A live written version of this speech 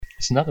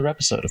It's another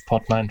episode of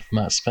Pod9 from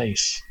Outer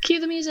Space. Cue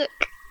the music.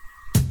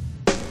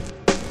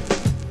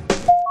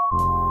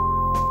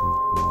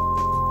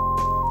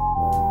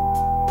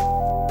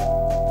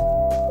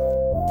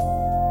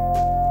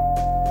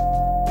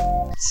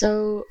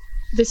 So,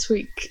 this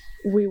week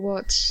we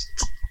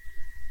watched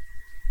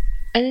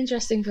an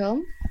interesting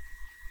film.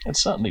 It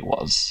certainly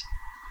was.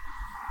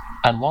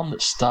 And one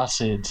that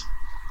started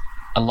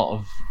a lot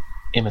of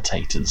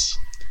imitators.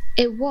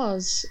 It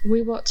was.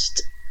 We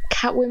watched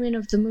Catwomen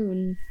of the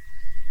Moon,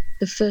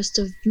 the first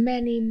of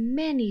many,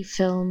 many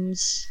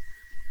films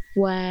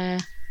where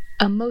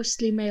a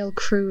mostly male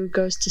crew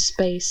goes to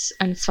space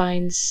and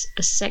finds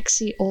a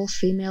sexy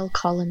all-female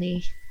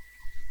colony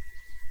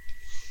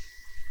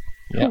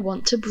who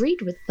want to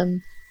breed with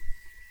them.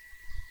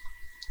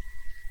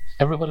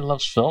 Everybody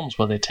loves films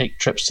where they take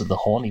trips to the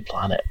horny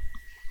planet.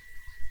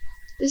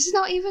 This is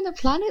not even a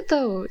planet,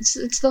 though.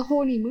 It's the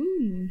horny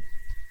moon.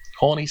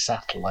 Horny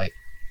satellite.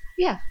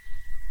 Yeah.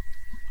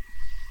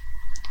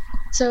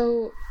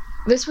 So,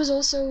 this was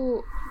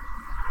also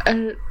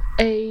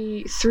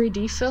a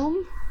 3D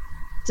film,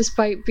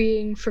 despite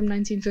being from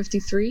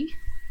 1953.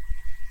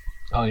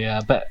 Oh yeah,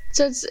 I bet.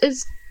 So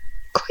it's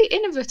quite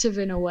innovative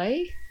in a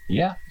way.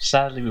 Yeah,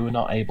 sadly we were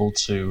not able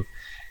to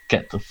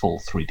get the full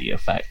 3D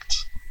effect.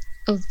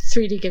 Oh,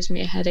 3D gives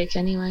me a headache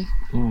anyway.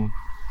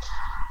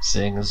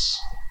 Seeing as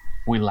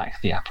we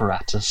lack the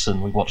apparatus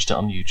and we watched it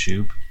on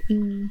YouTube.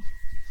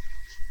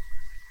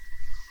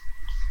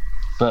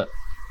 But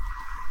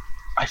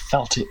I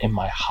felt it in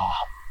my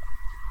heart.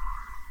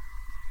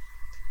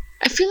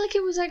 I feel like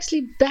it was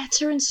actually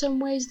better in some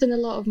ways than a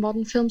lot of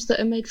modern films that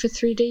are made for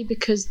 3D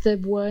because there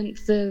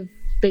weren't the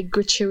big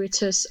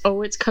gratuitous,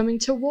 oh, it's coming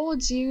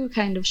towards you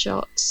kind of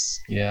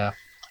shots. Yeah.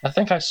 I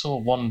think I saw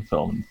one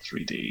film in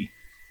 3D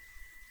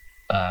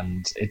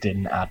and it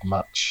didn't add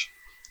much.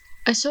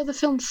 I saw the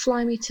film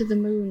Fly Me to the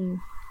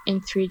Moon in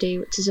 3D,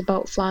 which is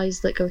about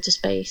flies that go to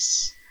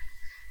space.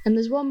 And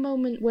there's one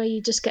moment where you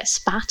just get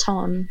spat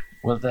on.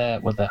 Were there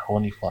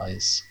horny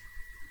flies?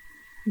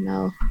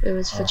 No, it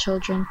was for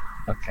children.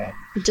 Okay.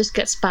 You just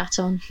get spat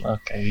on.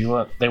 Okay,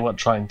 they weren't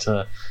trying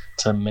to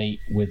mate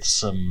with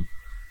some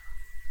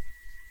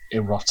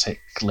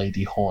erotic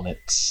lady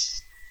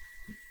hornets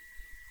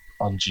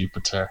on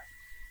Jupiter.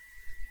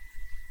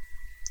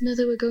 No,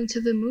 they were going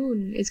to the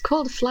moon. It's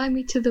called Fly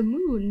Me to the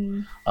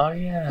Moon. Oh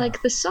yeah.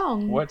 Like the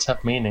song. Words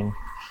have meaning.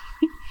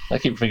 I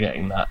keep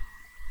forgetting that.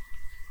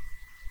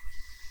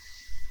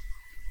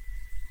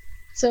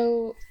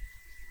 So,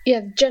 yeah,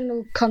 the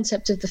general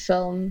concept of the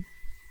film,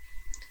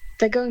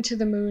 they're going to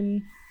the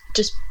moon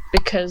just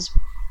because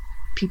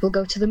people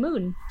go to the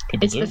moon.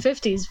 It's the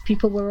 50s.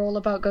 People were all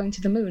about going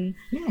to the moon.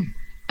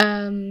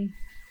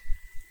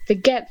 They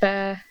get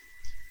there,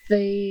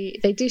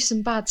 they do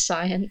some bad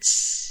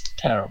science.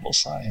 Terrible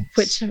science.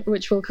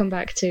 Which we'll come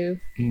back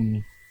to.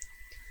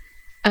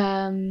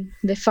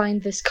 They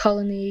find this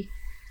colony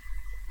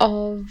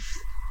of...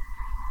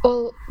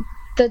 Well,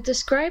 they're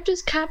described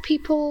as cat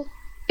people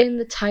in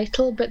the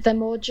title, but they're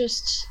more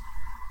just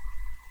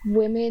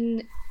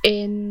women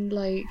in,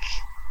 like,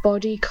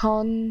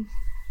 bodycon,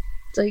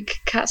 like,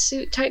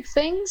 catsuit type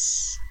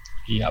things.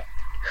 Yep.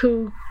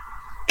 Who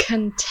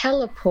can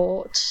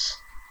teleport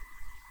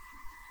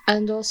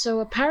and also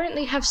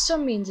apparently have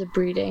some means of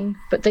breeding,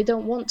 but they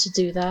don't want to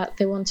do that.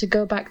 They want to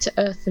go back to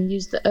Earth and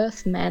use the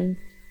Earthmen.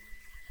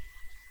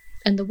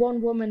 And the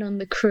one woman on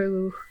the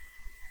crew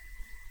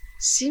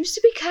seems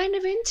to be kind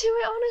of into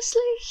it,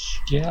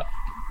 honestly. Yeah.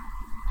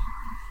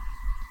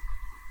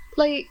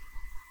 Like,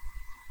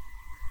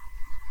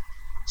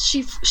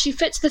 she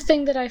fits the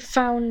thing that I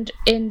found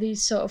in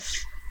these sort of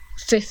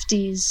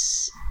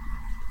 50s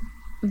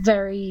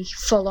very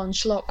full-on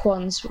schlock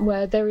ones,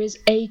 where there is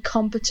a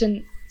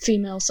competent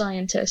female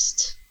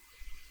scientist.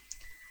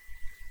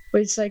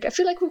 Where it's like, I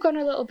feel like we've gone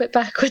a little bit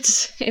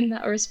backwards in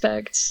that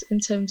respect in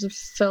terms of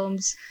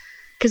films,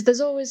 because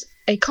there's always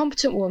a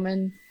competent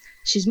woman,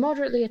 she's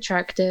moderately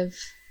attractive,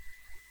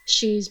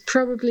 she's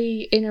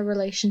probably in a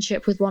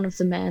relationship with one of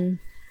the men,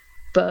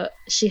 but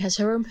she has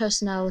her own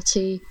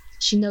personality,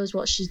 she knows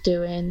what she's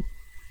doing.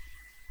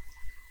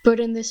 But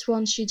in this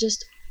one, she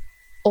just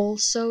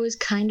also is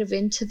kind of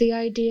into the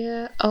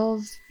idea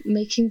of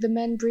making the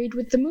men breed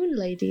with the moon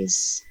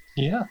ladies.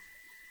 Yeah.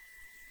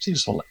 She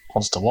just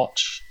wants to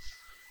watch.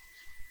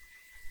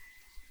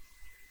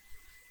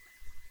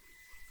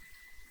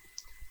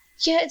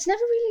 Yeah, it's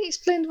never really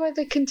explained why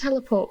they can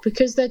teleport,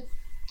 because they're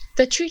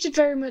treated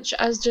very much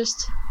as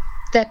just,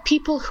 they're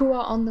people who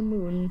are on the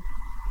moon,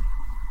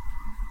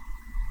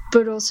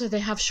 but also they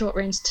have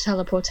short-range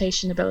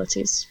teleportation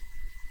abilities.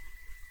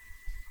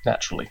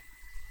 Naturally.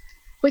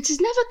 Which is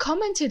never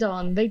commented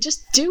on, they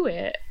just do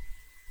it.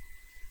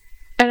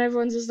 And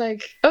everyone's just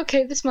like,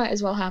 okay, this might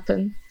as well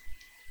happen.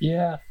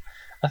 Yeah,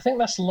 I think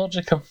that's the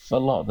logic of a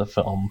lot of the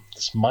film.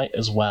 This might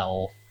as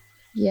well.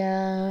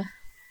 Yeah.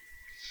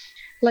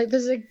 Like,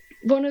 there's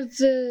one of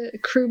the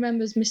crew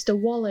members, Mr.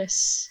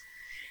 Wallace,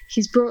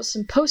 he's brought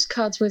some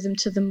postcards with him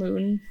to the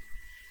moon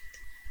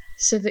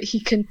so that he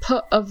can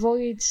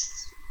avoid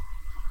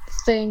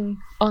thing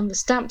on the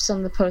stamps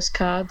on the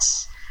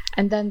postcards,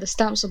 and then the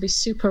stamps will be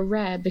super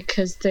rare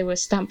because they were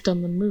stamped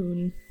on the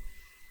moon.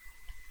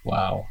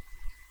 Wow.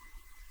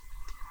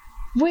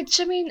 Which,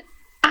 I mean,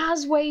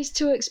 as ways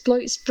to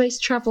exploit space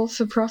travel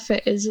for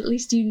profit is at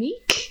least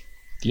unique.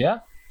 Yeah.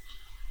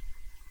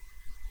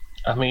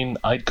 I mean,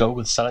 I'd go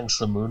with selling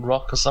some moon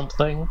rock or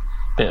something.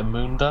 Bit of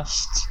moon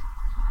dust.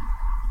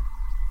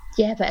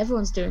 Yeah, but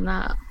everyone's doing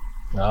that.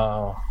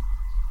 Oh.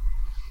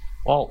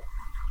 Well,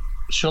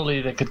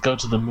 surely they could go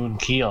to the moon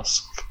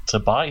kiosk to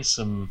buy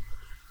some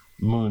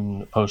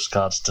moon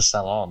postcards to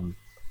sell on.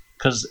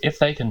 Because if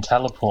they can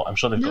teleport, I'm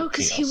sure they've got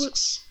kiosks. No,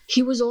 because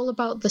he was all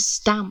about the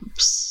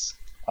stamps.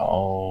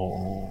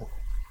 Oh.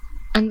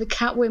 And the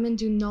Catwomen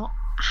do not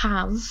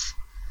have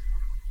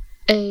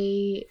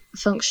a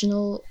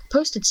functional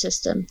postage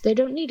system. They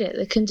don't need it.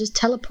 They can just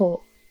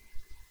teleport.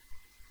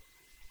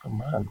 Oh,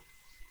 man.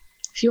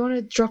 If you want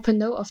to drop a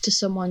note off to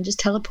someone, just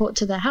teleport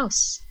to their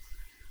house.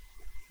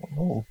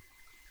 Oh.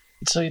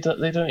 So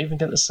they don't even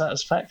get the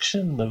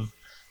satisfaction of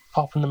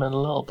popping them in a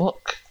little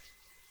book?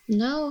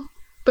 No.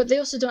 But they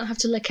also don't have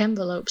to lick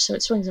envelopes, so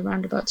it swings and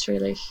roundabouts,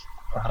 really.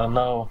 I don't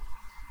know.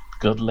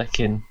 Good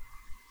licking.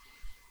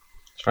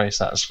 It's very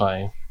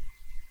satisfying.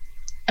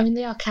 I mean,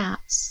 they are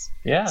cats.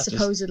 Yeah.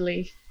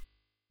 Supposedly.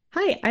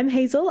 Hi, I'm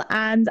Hazel,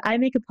 and I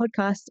make a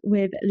podcast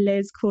with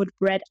Liz called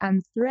Bread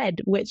and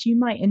Thread, which you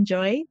might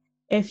enjoy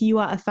if you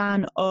are a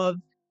fan of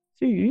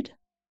food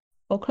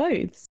or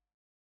clothes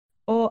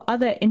or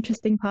other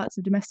interesting parts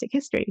of domestic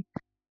history.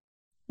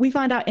 We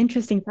find out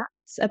interesting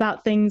facts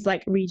about things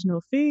like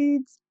regional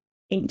foods,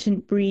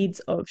 ancient breeds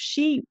of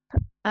sheep,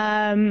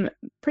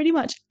 pretty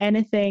much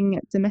anything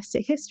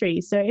domestic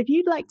history. So if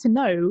you'd like to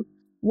know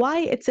why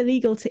it's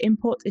illegal to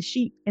import a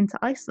sheep into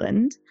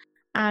Iceland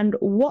and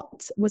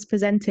what was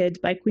presented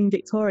by Queen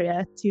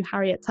Victoria to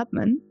Harriet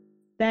Tubman,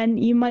 then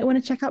you might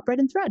want to check out Bread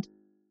and Thread.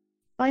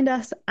 Find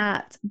us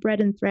at Bread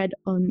and Thread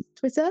on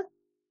Twitter,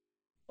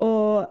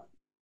 or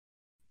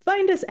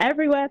find us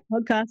everywhere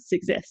podcasts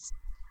exist.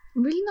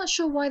 I'm really not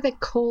sure why they're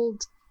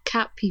called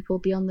cat people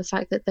beyond the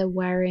fact that they're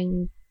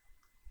wearing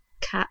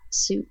cat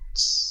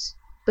suits,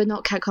 but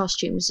not cat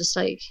costumes. Just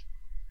like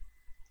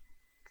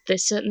they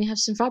certainly have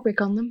some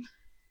fabric on them.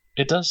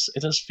 It does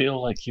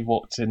feel like you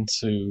walked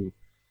into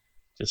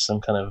just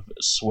some kind of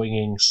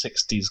swinging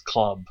 60s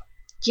club.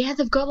 Yeah,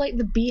 they've got like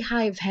the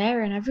beehive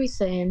hair and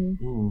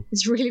everything.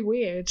 It's really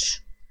weird.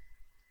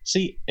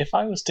 See, if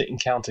I was to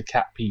encounter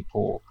cat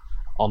people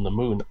on the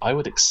moon, I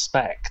would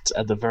expect,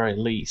 at the very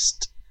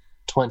least,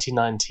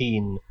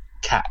 2019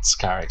 Cats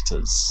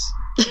characters.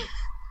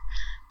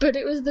 But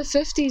it was the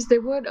 50s. They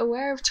weren't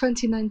aware of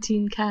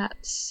 2019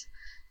 Cats.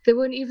 They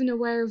weren't even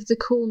aware of the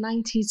cool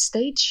 90s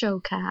stage show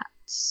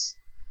Cats.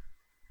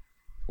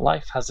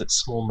 Life has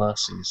its small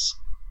mercies.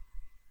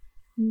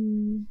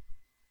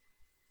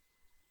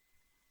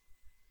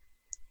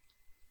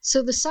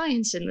 So the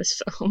science in this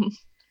film.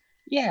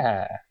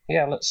 Yeah,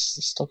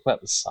 let's talk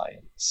about the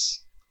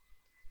science.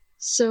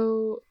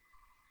 So,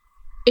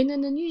 in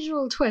an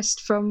unusual twist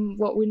from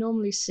what we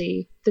normally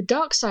see, the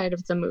dark side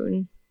of the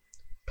moon,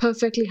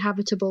 perfectly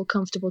habitable,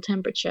 comfortable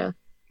temperature.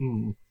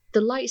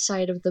 The light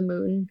side of the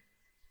moon,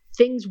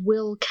 things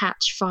will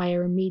catch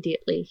fire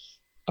immediately.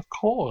 Of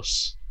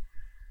course.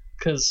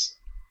 Because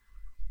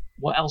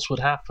what else would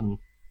happen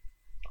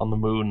on the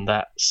moon,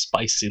 that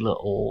spicy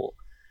little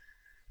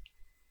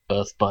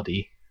Earth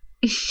buddy?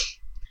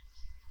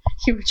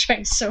 You were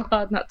trying so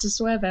hard not to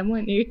swear then,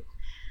 weren't you?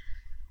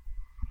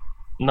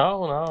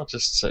 No,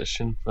 just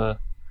searching for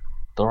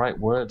the right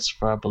words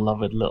for our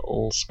beloved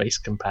little space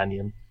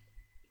companion.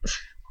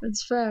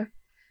 That's fair.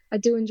 I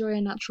do enjoy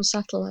a natural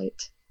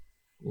satellite.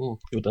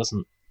 Who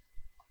doesn't?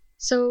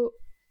 So,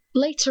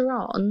 later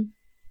on,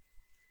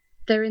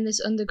 they're in this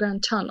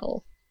underground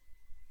tunnel,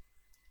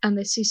 and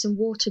they see some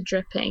water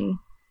dripping,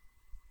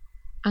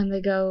 and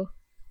they go,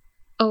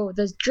 oh,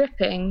 there's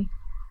dripping,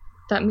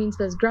 that means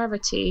there's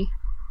gravity,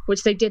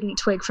 which they didn't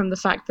twig from the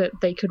fact that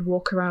they could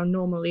walk around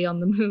normally on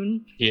the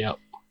moon. Yep.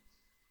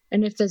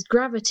 And if there's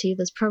gravity,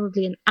 there's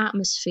probably an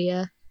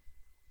atmosphere.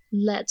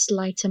 Let's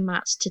light a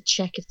match to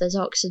check if there's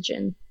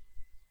oxygen.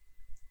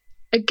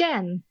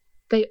 Again,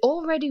 they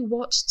already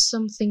watched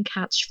something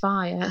catch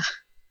fire.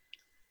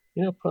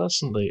 You know,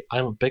 personally,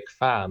 I'm a big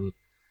fan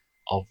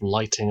of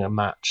lighting a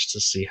match to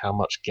see how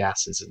much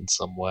gas is in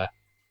somewhere.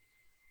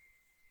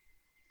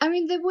 I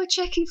mean, they were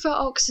checking for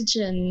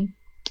oxygen.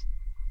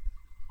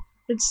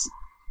 It's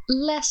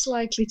less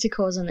likely to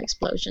cause an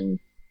explosion.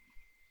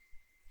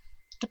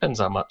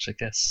 Depends how much, I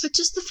guess. But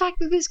just the fact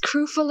that this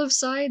crew full of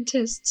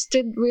scientists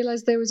didn't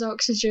realize there was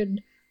oxygen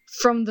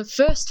from the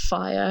first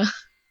fire.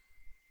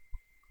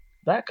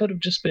 That could have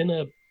just been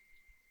a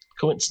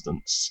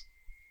coincidence.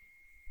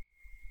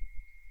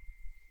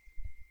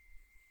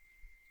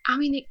 I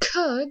mean, it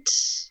could.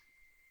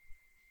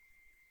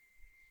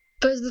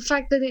 But the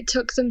fact that it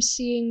took them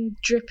seeing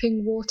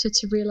dripping water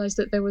to realize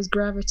that there was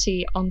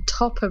gravity on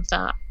top of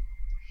that.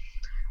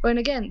 And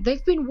again,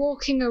 they've been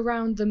walking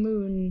around the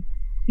moon,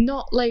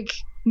 not like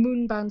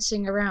moon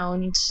bouncing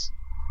around,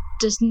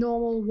 just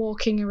normal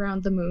walking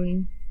around the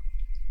moon.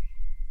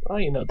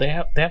 Well, they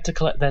have to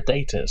collect their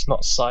data. It's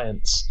not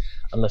science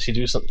unless you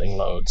do something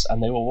loads.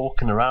 And they were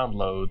walking around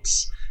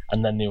loads,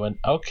 and then they went,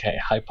 okay,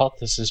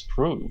 hypothesis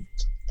proved.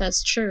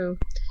 That's true.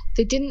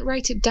 They didn't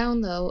write it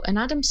down, though, and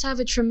Adam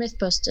Savage from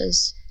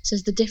Mythbusters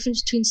says the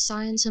difference between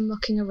science and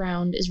mucking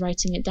around is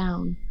writing it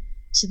down.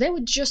 So they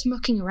were just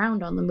mucking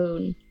around on the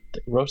moon. They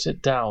wrote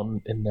it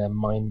down in their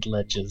mind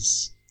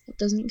ledgers. It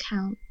doesn't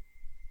count.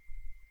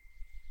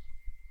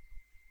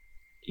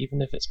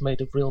 Even if it's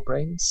made of real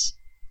brains?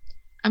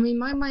 I mean,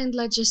 my mind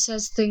ledger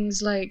says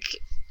things like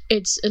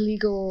it's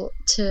illegal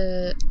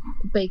to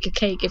bake a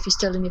cake if you're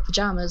still in your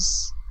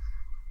pajamas.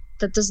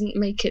 That doesn't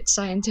make it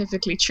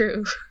scientifically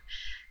true.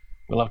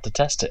 We'll have to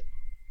test it.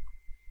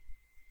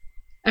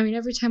 I mean,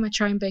 every time I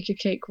try and bake a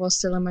cake while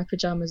still in my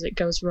pajamas, it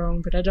goes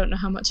wrong, but I don't know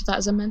how much of that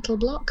is a mental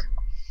block.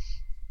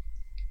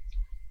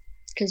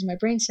 Because my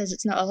brain says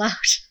it's not allowed.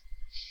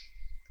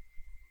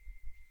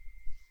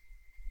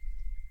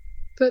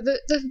 But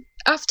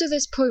after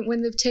this point,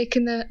 when they've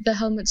taken their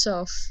helmets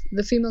off,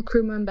 the female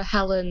crew member,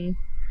 Helen,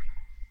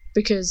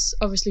 because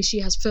obviously she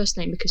has first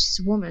name because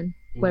she's a woman,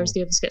 whereas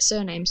the others get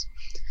surnames,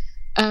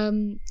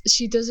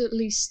 she does at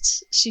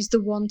least, she's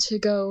the one to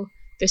go,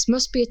 this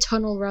must be a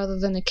tunnel rather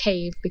than a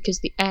cave because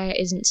the air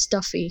isn't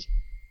stuffy.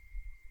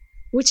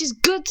 Which is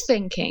good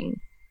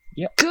thinking.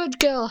 Yep. Good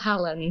girl,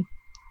 Helen.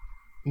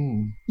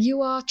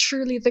 You are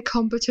truly the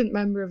competent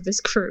member of this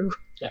crew.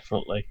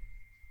 Definitely.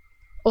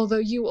 Although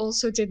you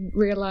also didn't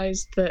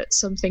realise that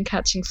something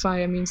catching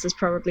fire means there's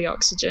probably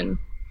oxygen.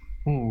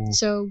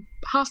 So,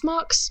 half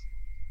marks?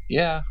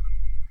 Yeah.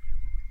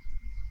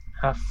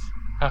 Half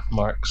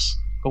marks.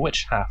 For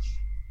which half?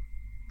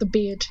 The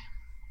beard.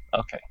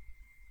 Okay.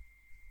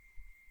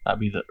 That'd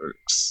be the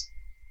Urks.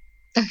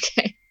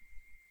 Okay.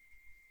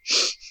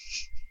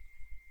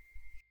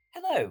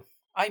 Hello,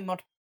 I'm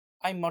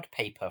Mod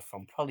Paper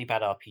from Probably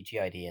Bad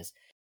RPG Ideas,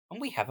 and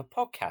we have a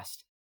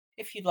podcast.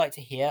 If you'd like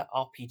to hear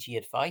RPG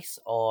advice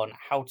on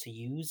how to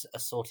use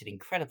assorted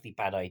incredibly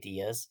bad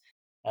ideas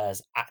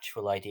as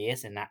actual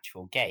ideas in an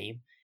actual game,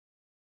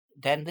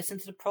 then listen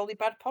to the Probably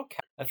Bad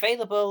podcast.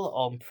 Available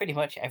on pretty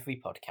much every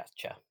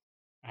podcatcher.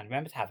 And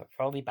remember to have a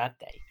Probably Bad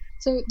day.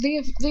 So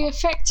the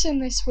effects in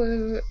this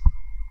were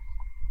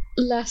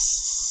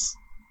less...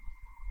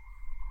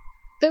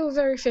 They were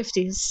very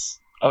 50s.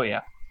 Oh,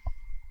 yeah.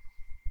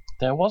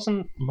 There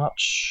wasn't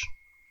much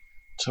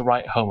to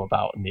write home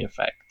about in the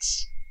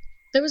effects.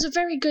 There was a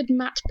very good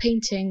matte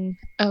painting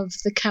of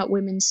the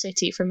Catwoman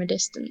city from a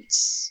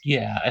distance.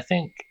 Yeah, I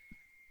think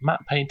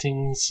matte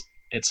paintings,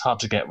 it's hard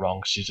to get wrong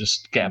because you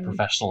just get a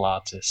professional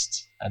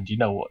artist and you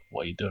know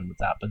what you're doing with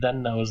that. But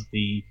then there was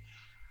the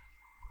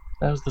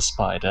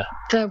spider.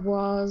 There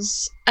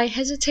was. I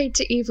hesitate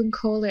to even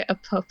call it a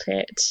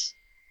puppet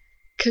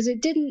because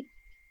it didn't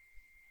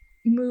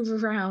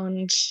move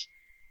around.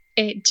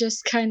 It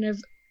just kind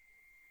of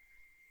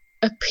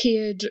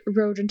appeared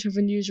rodent of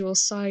unusual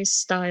size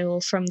style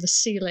from the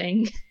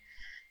ceiling,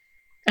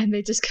 and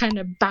they just kind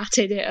of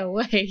batted it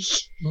away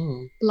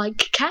like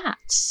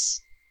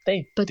cats.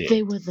 They were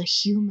the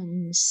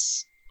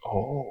humans.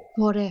 Oh.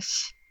 What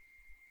if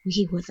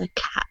we were the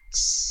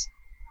cats?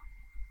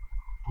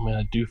 I mean,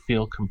 I do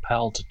feel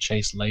compelled to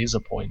chase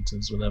laser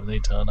pointers whenever they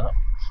turn up.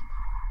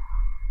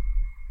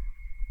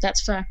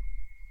 That's fair.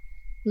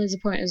 Laser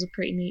pointers are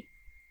pretty neat.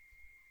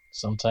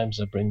 Sometimes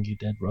they bring you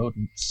dead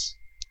rodents.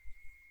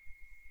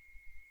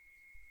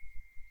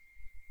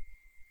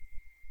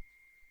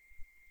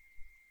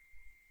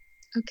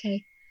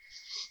 Okay.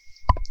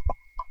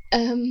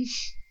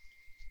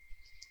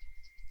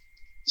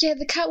 Yeah,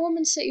 the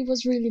Catwoman city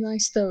was really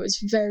nice, though. It's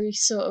very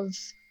sort of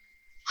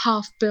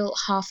half-built,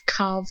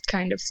 half-carved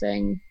kind of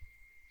thing.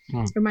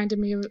 Reminded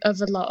me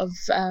of a lot of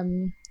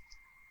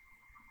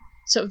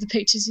sort of the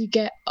pictures you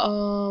get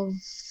of...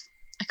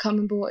 I can't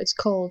remember what it's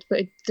called,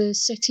 but the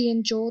city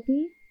in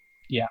Jordan?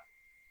 Yeah.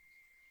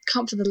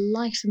 Can't for the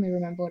life of me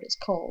remember what it's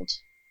called.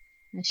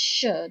 I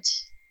should.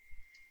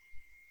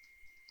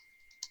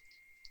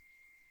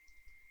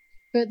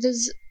 But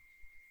there's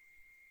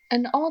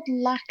an odd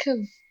lack of...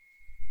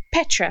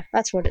 Petra,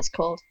 that's what it's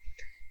called.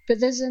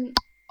 But there's an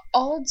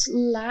odd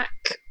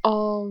lack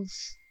of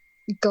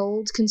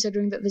gold,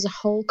 considering that there's a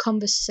whole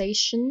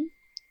conversation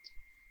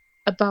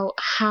about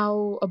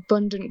how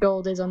abundant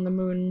gold is on the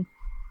moon.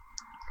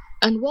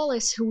 And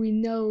Wallace, who we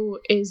know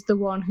is the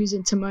one who's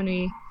into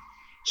money,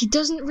 he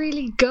doesn't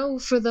really go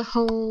for the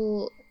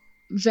whole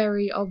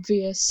very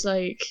obvious,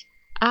 like,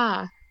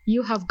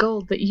 you have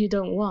gold that you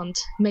don't want,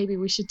 maybe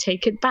we should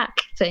take it back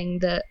thing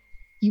that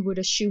you would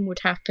assume would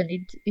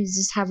happen. He's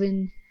just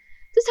having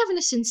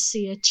a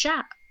sincere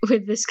chat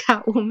with this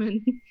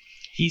Catwoman.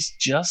 He's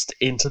just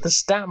into the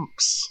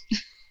stamps.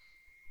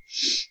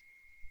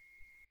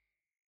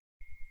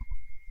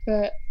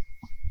 But,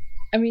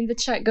 I mean, the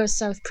chat goes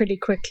south pretty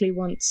quickly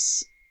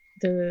once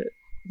the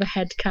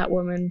head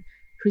Catwoman,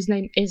 whose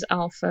name is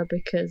Alpha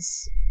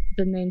because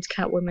the named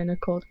Catwomen are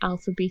called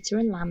Alpha, Beta,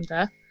 and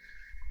Lambda,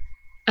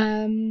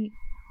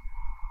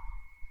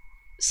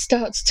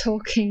 starts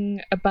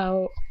talking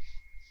about,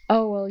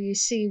 oh, well, you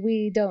see,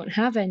 we don't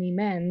have any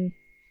men.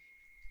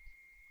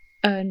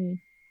 And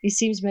he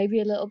seems maybe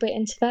a little bit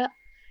into that,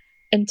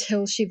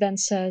 until she then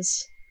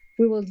says,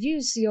 "We will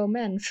use your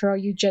men for our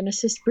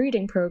eugenicist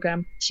breeding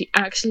program." She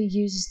actually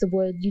uses the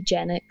word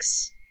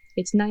eugenics.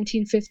 It's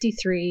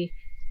 1953.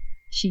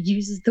 She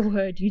uses the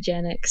word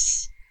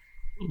eugenics.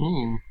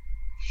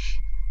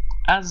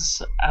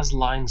 As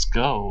lines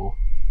go,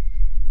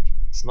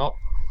 it's not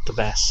the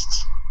best.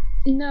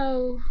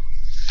 No.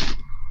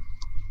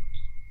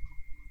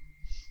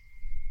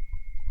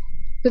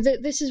 But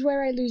this is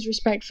where I lose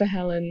respect for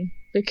Helen,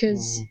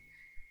 because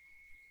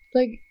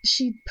like,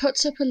 she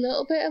puts up a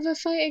little bit of a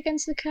fight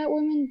against the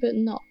Catwoman, but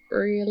not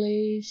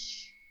really.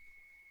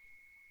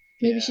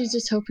 Maybe she's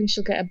just hoping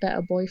she'll get a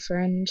better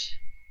boyfriend.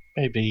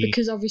 Maybe.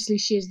 Because obviously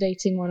she is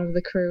dating one of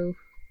the crew.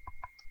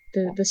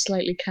 The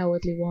slightly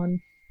cowardly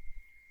one.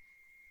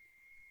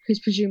 Who's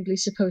presumably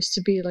supposed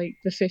to be like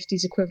the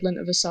 50s equivalent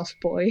of a soft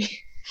boy.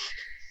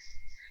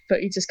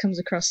 But he just comes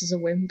across as a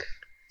wimp.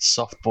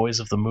 Soft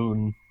Boys of the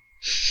Moon.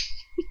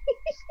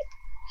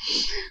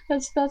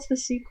 That's the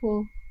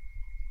sequel.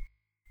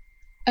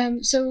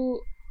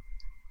 So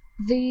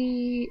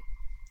the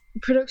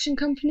production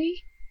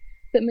company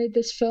that made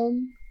this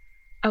film,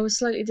 I was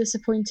slightly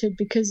disappointed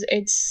because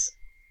it's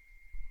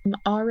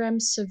R.M.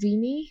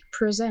 Savini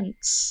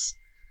Presents.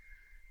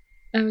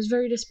 I was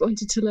very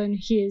disappointed to learn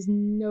he is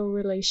no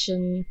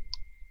relation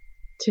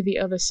to the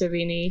other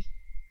Savini.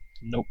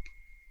 Nope.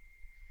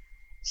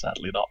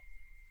 Sadly not.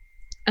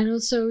 And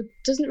also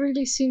doesn't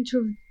really seem to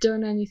have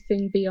done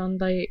anything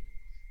beyond like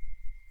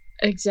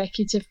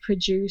executive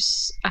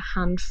produce a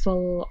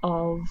handful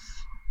of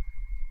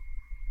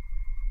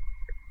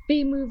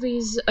B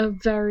movies of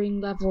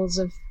varying levels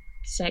of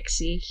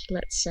sexy,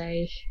 let's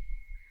say.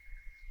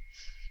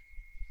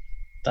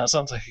 That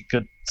sounds like a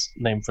good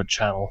name for a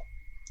channel.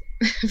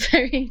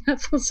 Varying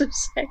levels of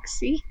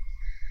sexy.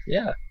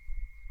 Yeah.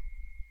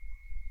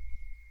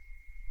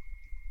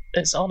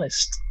 It's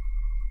honest.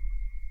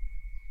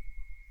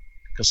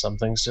 Because some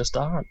things just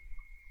aren't.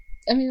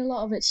 I mean, a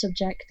lot of it's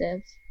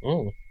subjective.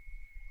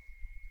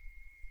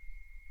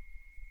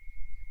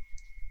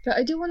 But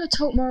I do want to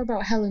talk more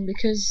about Helen,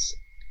 because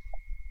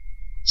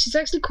she's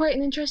actually quite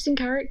an interesting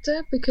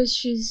character, because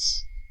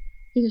she's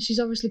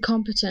obviously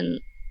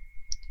competent,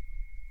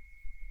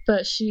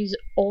 but she's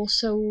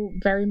also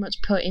very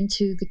much put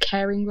into the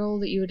caring role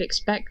that you would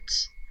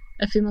expect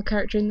a female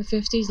character in the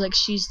 50s. Like,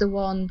 she's the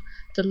one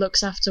that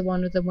looks after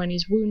one of them when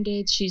he's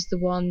wounded. She's the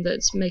one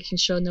that's making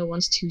sure no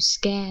one's too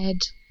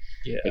scared.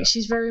 Yeah. Like,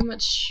 she's very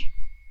much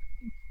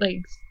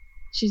like,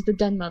 she's the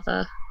den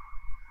mother.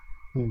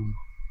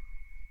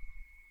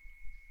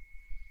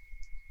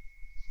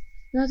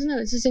 I don't know,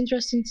 it's just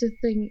interesting to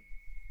think,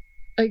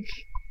 like,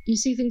 you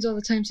see things all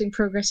the time saying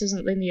progress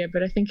isn't linear,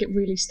 but I think it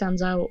really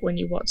stands out when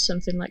you watch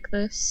something like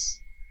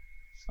this.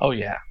 Oh,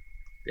 yeah.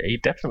 Yeah, you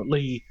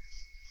definitely...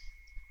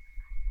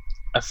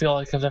 I feel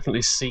like I've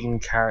definitely seen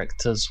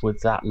characters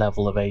with that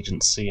level of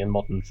agency in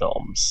modern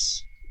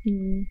films.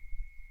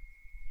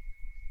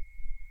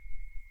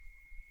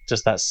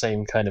 Just that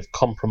same kind of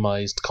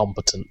compromised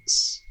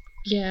competence.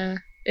 Yeah,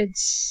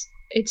 it's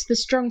the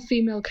strong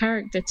female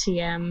character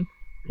TM.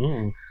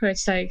 Where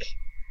it's like,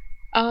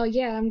 oh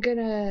yeah, I'm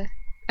gonna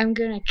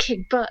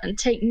kick butt and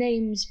take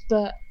names,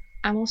 but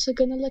I'm also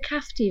gonna look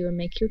after you and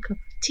make you a cup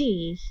of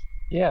tea.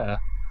 Yeah.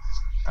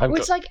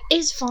 Which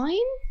is fine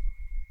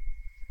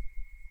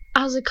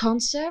as a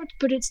concept,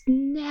 but it's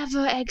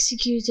never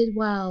executed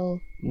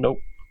well.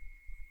 Nope.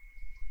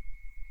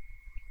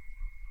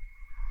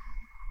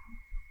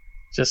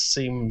 Just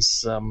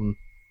seems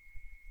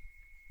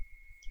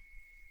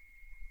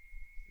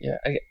yeah,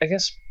 I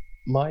guess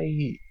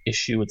my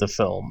issue with the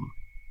film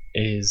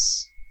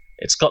is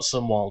it's got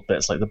some wild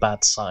bits like the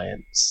bad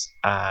science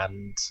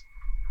and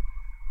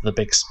the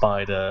big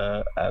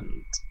spider,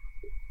 and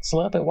it's a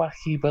little bit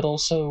wacky, but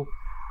also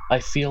I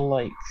feel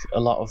like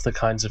a lot of the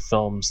kinds of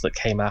films that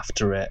came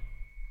after it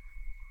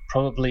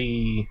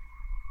probably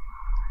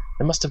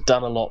they must have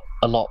done a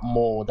lot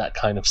more with that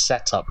kind of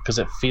setup, because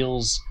it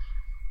feels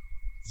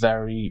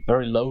very,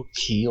 very low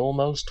key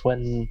almost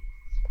when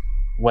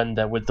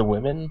they're with the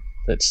women.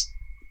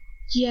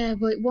 Yeah,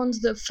 but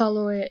ones that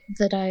follow it,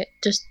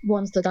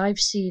 ones that I've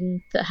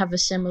seen that have a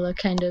similar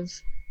kind of,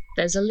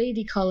 there's a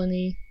lady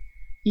colony.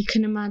 You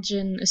can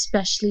imagine,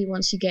 especially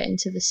once you get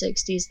into the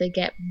 60s, they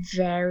get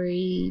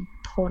very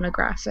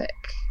pornographic.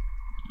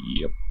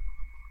 Yep.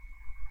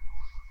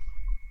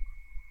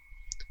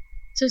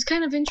 So it's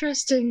kind of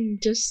interesting,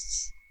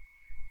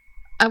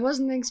 I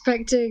wasn't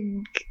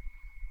expecting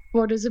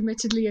what is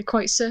admittedly a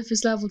quite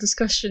surface level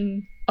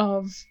discussion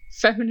of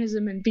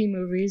feminism in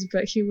B-movies,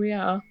 but here we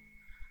are.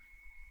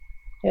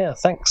 Yeah,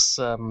 thanks,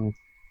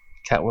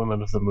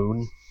 Catwoman of the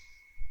Moon.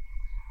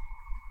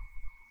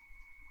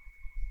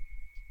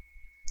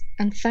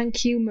 And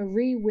thank you,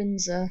 Marie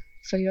Windsor,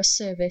 for your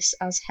service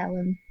as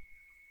Helen.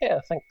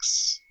 Yeah,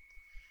 thanks.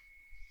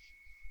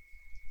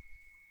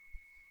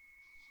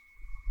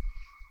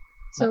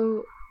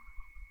 So,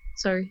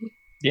 sorry.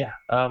 Yeah,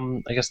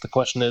 I guess the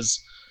question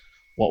is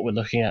what we're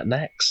looking at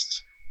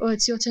next. Oh,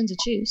 it's your turn to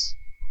choose.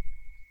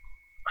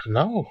 I don't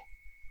know.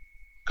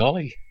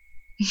 Golly,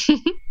 You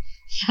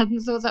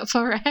hadn't thought that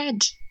far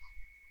ahead.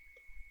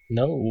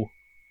 no.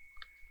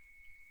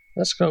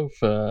 Let's go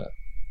for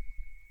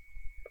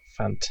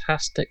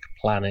Fantastic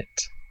Planet.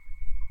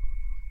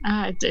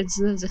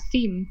 There's a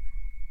theme.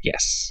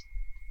 Yes.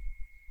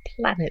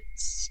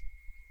 Planets.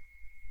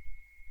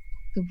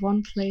 The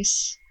one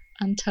place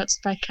untouched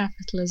by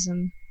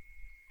capitalism.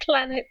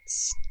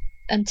 Planets.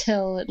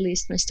 Until at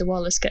least Mr.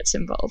 Wallace gets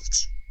involved.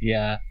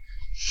 Yeah.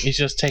 He's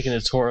just taking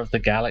a tour of the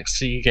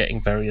galaxy,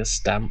 getting various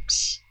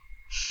stamps.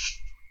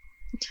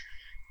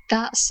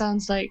 That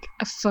sounds like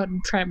a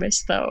fun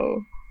premise,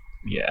 though.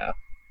 Yeah.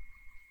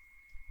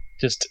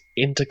 Just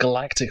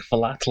intergalactic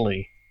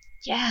philately.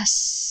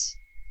 Yes!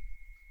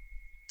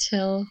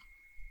 Till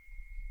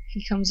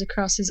he comes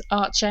across his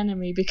arch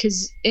enemy,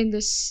 because in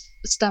this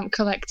stamp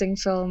collecting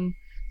film,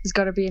 there's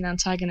got to be an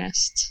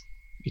antagonist.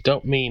 You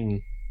don't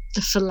mean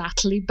The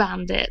Philately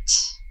Bandit.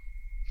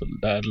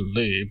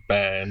 Philately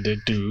Bandit,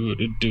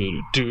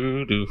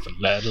 do-do-do-do-do,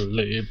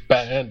 Philately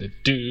Bandit,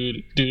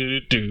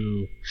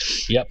 do-do-do-do-do.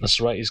 Yep, that's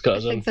right, he's got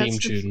his own theme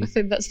tune. I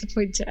think that's the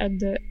point to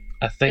end it.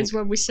 I think Is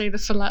when we say the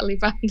Philately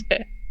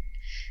Bandit.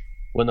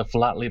 when the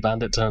Philately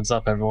Bandit turns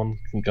up, everyone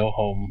can go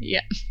home.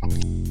 Yeah.